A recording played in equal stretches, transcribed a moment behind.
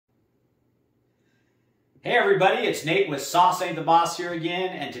Hey everybody, it's Nate with Sauce Ain't the Boss here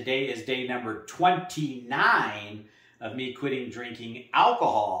again, and today is day number 29 of me quitting drinking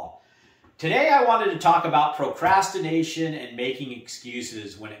alcohol. Today I wanted to talk about procrastination and making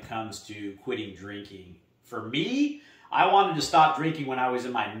excuses when it comes to quitting drinking. For me, I wanted to stop drinking when I was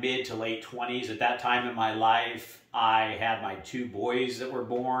in my mid to late 20s. At that time in my life, I had my two boys that were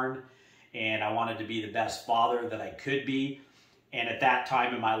born, and I wanted to be the best father that I could be. And at that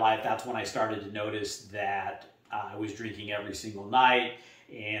time in my life, that's when I started to notice that I was drinking every single night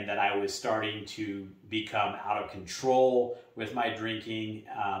and that I was starting to become out of control with my drinking.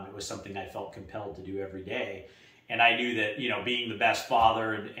 It was something I felt compelled to do every day. And I knew that, being the best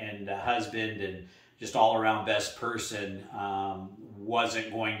father and husband and just all around best person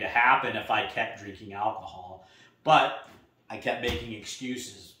wasn't going to happen if I kept drinking alcohol. But I kept making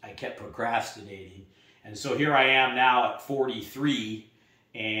excuses. I kept procrastinating. And so here I am now at 43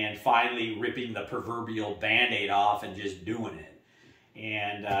 and finally ripping the proverbial Band-Aid off and just doing it.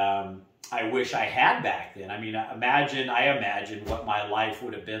 And I wish I had back then. I mean, I imagine what my life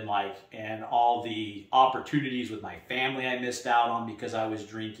would have been like and all the opportunities with my family I missed out on because I was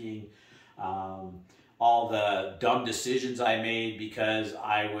drinking, all the dumb decisions I made because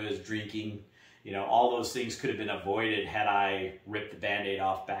I was drinking. All those things could have been avoided had I ripped the Band-Aid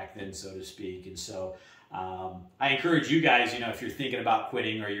off back then, so to speak. And so I encourage you guys, if you're thinking about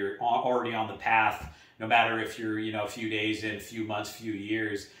quitting or you're already on the path, no matter if you're, a few days in, a few months, few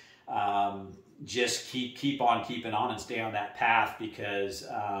years, just keep on keeping on and stay on that path because,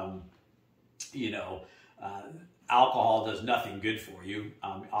 alcohol does nothing good for you.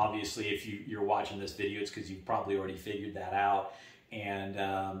 Obviously, if you're watching this video, it's because you've probably already figured that out. And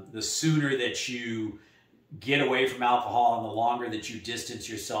the sooner that you get away from alcohol and the longer that you distance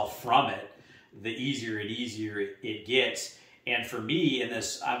yourself from it, the easier and easier it gets. And for me, in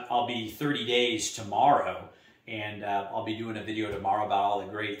this, I'll be 30 days tomorrow, and I'll be doing a video tomorrow about all the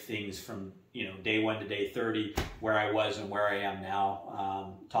great things from day 1 to day 30, where I was and where I am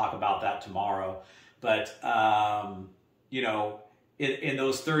now. Talk about that tomorrow. But in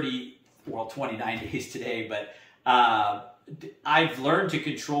those 29 days today, but I've learned to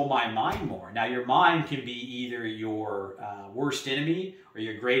control my mind more. Now, your mind can be either your worst enemy or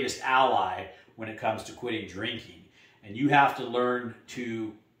your greatest ally when it comes to quitting drinking. And you have to learn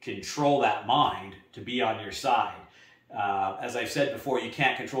to control that mind to be on your side. As I've said before, you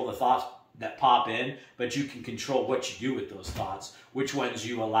can't control the thoughts that pop in, but you can control what you do with those thoughts, which ones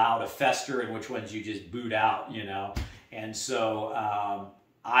you allow to fester and which ones you just boot out, And so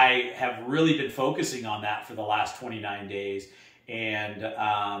I have really been focusing on that for the last 29 days, and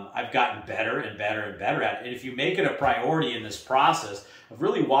I've gotten better and better and better at it. And if you make it a priority in this process of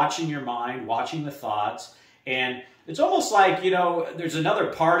really watching your mind, watching the thoughts, and it's almost like, there's another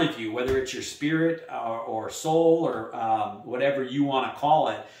part of you, whether it's your spirit or soul or whatever you want to call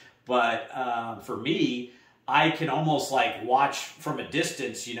it. But for me, I can almost like watch from a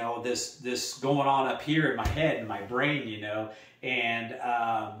distance, this going on up here in my head and my brain, and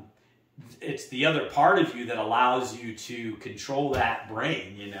it's the other part of you that allows you to control that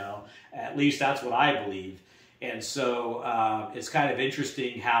brain, at least that's what I believe. And so it's kind of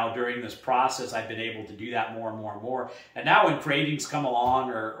interesting how during this process I've been able to do that more and more and more. And now when cravings come along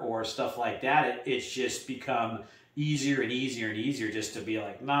or stuff like that, it's just become easier and easier and easier just to be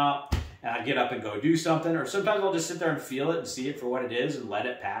like, nah, and I get up and go do something. Or sometimes I'll just sit there and feel it and see it for what it is and let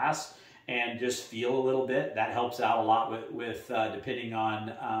it pass and just feel a little bit. That helps out a lot with depending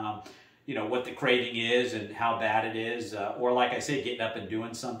on, what the craving is and how bad it is. Or like I say, getting up and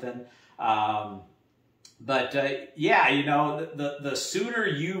doing something. The sooner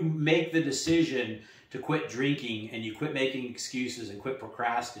you make the decision to quit drinking and you quit making excuses and quit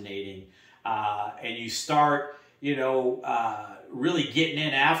procrastinating and you start, really getting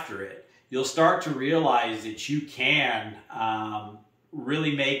in after it, you'll start to realize that you can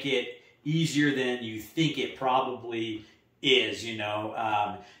really make it easier than you think it probably is.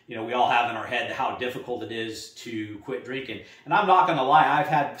 We all have in our head how difficult it is to quit drinking. And I'm not going to lie, I've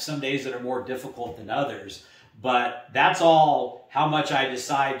had some days that are more difficult than others, but that's all how much I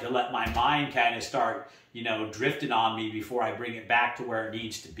decide to let my mind kind of start, drifting on me before I bring it back to where it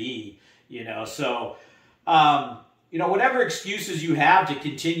needs to be, So, whatever excuses you have to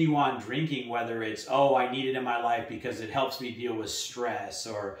continue on drinking, whether it's, oh, I need it in my life because it helps me deal with stress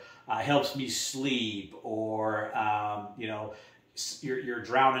or helps me sleep or, you're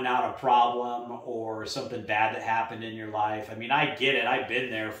drowning out a problem or something bad that happened in your life. I mean, I get it. I've been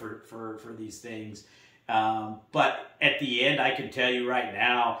there for these things. But at the end, I can tell you right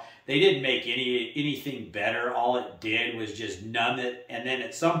now, they didn't make anything better. All it did was just numb it. And then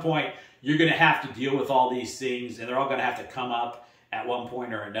at some point, you're going to have to deal with all these things, and they're all going to have to come up at one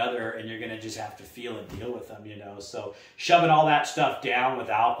point or another, and you're going to just have to feel and deal with them, you know. So shoving all that stuff down with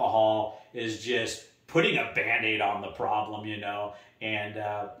alcohol is just putting a Band-Aid on the problem, you know, and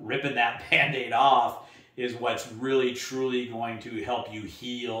ripping that Band-Aid off is what's really truly going to help you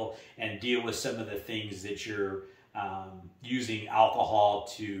heal and deal with some of the things that you're using alcohol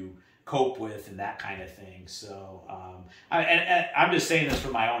to cope with and that kind of thing. So and I'm just saying this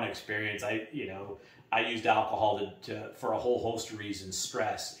from my own experience. I used alcohol for a whole host of reasons: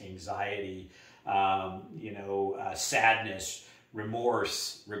 stress, anxiety, sadness,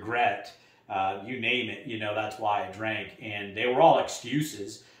 remorse, regret, you name it. You know, that's why I drank, and they were all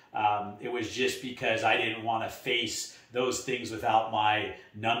excuses. It was just because I didn't want to face those things without my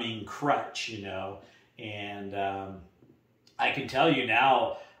numbing crutch, you know. And I can tell you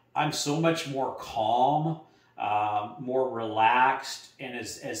now, I'm so much more calm, more relaxed, and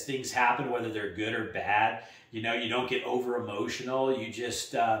as things happen, whether they're good or bad, you know, you don't get over emotional. You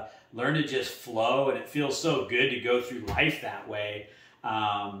just learn to just flow, and it feels so good to go through life that way.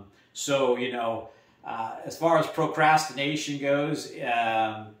 So, you know, as far as procrastination goes,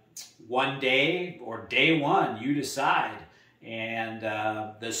 one day or day one, you decide. And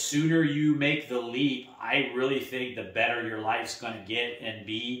the sooner you make the leap, I really think the better your life's going to get and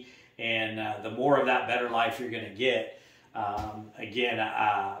be. And the more of that better life you're going to get. Again,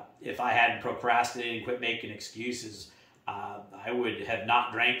 if I hadn't procrastinated and quit making excuses, I would have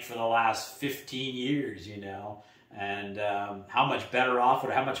not drank for the last 15 years, you know. And how much better off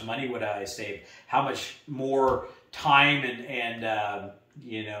how much money would I save? How much more time and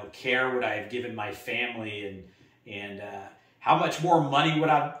care would I have given my family, and how much more money would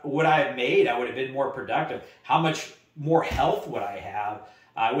I have made? I would have been more productive. How much more health would I have?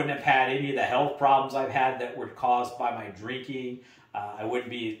 I wouldn't have had any of the health problems I've had that were caused by my drinking. I wouldn't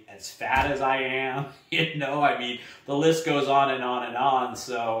be as fat as I am. You know, I mean, the list goes on and on and on.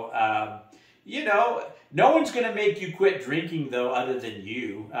 So, you know, no one's going to make you quit drinking, though, other than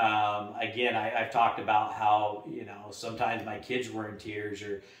you. Again, I've talked about how, you know, sometimes my kids were in tears,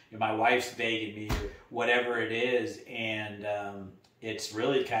 or my wife's begging me, or whatever it is. And it's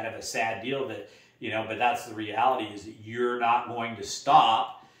really kind of a sad deal that, you know, but that's the reality, is that you're not going to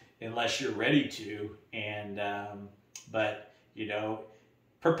stop unless you're ready to. And, but, you know,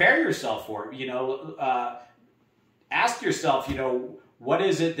 prepare yourself for it. You know, ask yourself, you know, what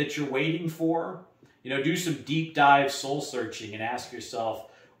is it that you're waiting for? You know, do some deep dive soul searching and ask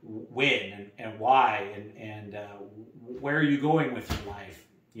yourself when and why and where are you going with your life,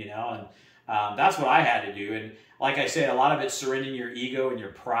 you know? And that's what I had to do. And like I said, a lot of it's surrendering your ego and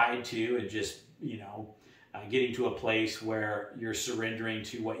your pride too, and just, you know, getting to a place where you're surrendering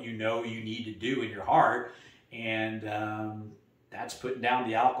to what you know you need to do in your heart. And that's putting down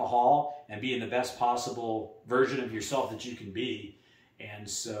the alcohol and being the best possible version of yourself that you can be. And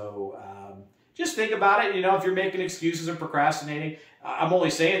so just think about it. You know, if you're making excuses or procrastinating, I'm only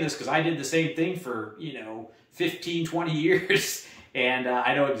saying this because I did the same thing for, you know, 15, 20 years. And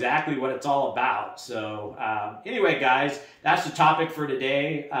I know exactly what it's all about. So anyway, guys, that's the topic for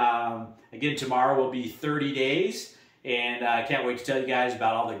today. Again, tomorrow will be 30 days. And I can't wait to tell you guys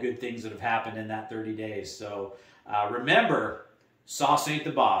about all the good things that have happened in that 30 days. So remember, sauce ain't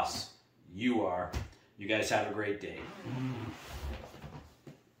the boss. You are. You guys have a great day.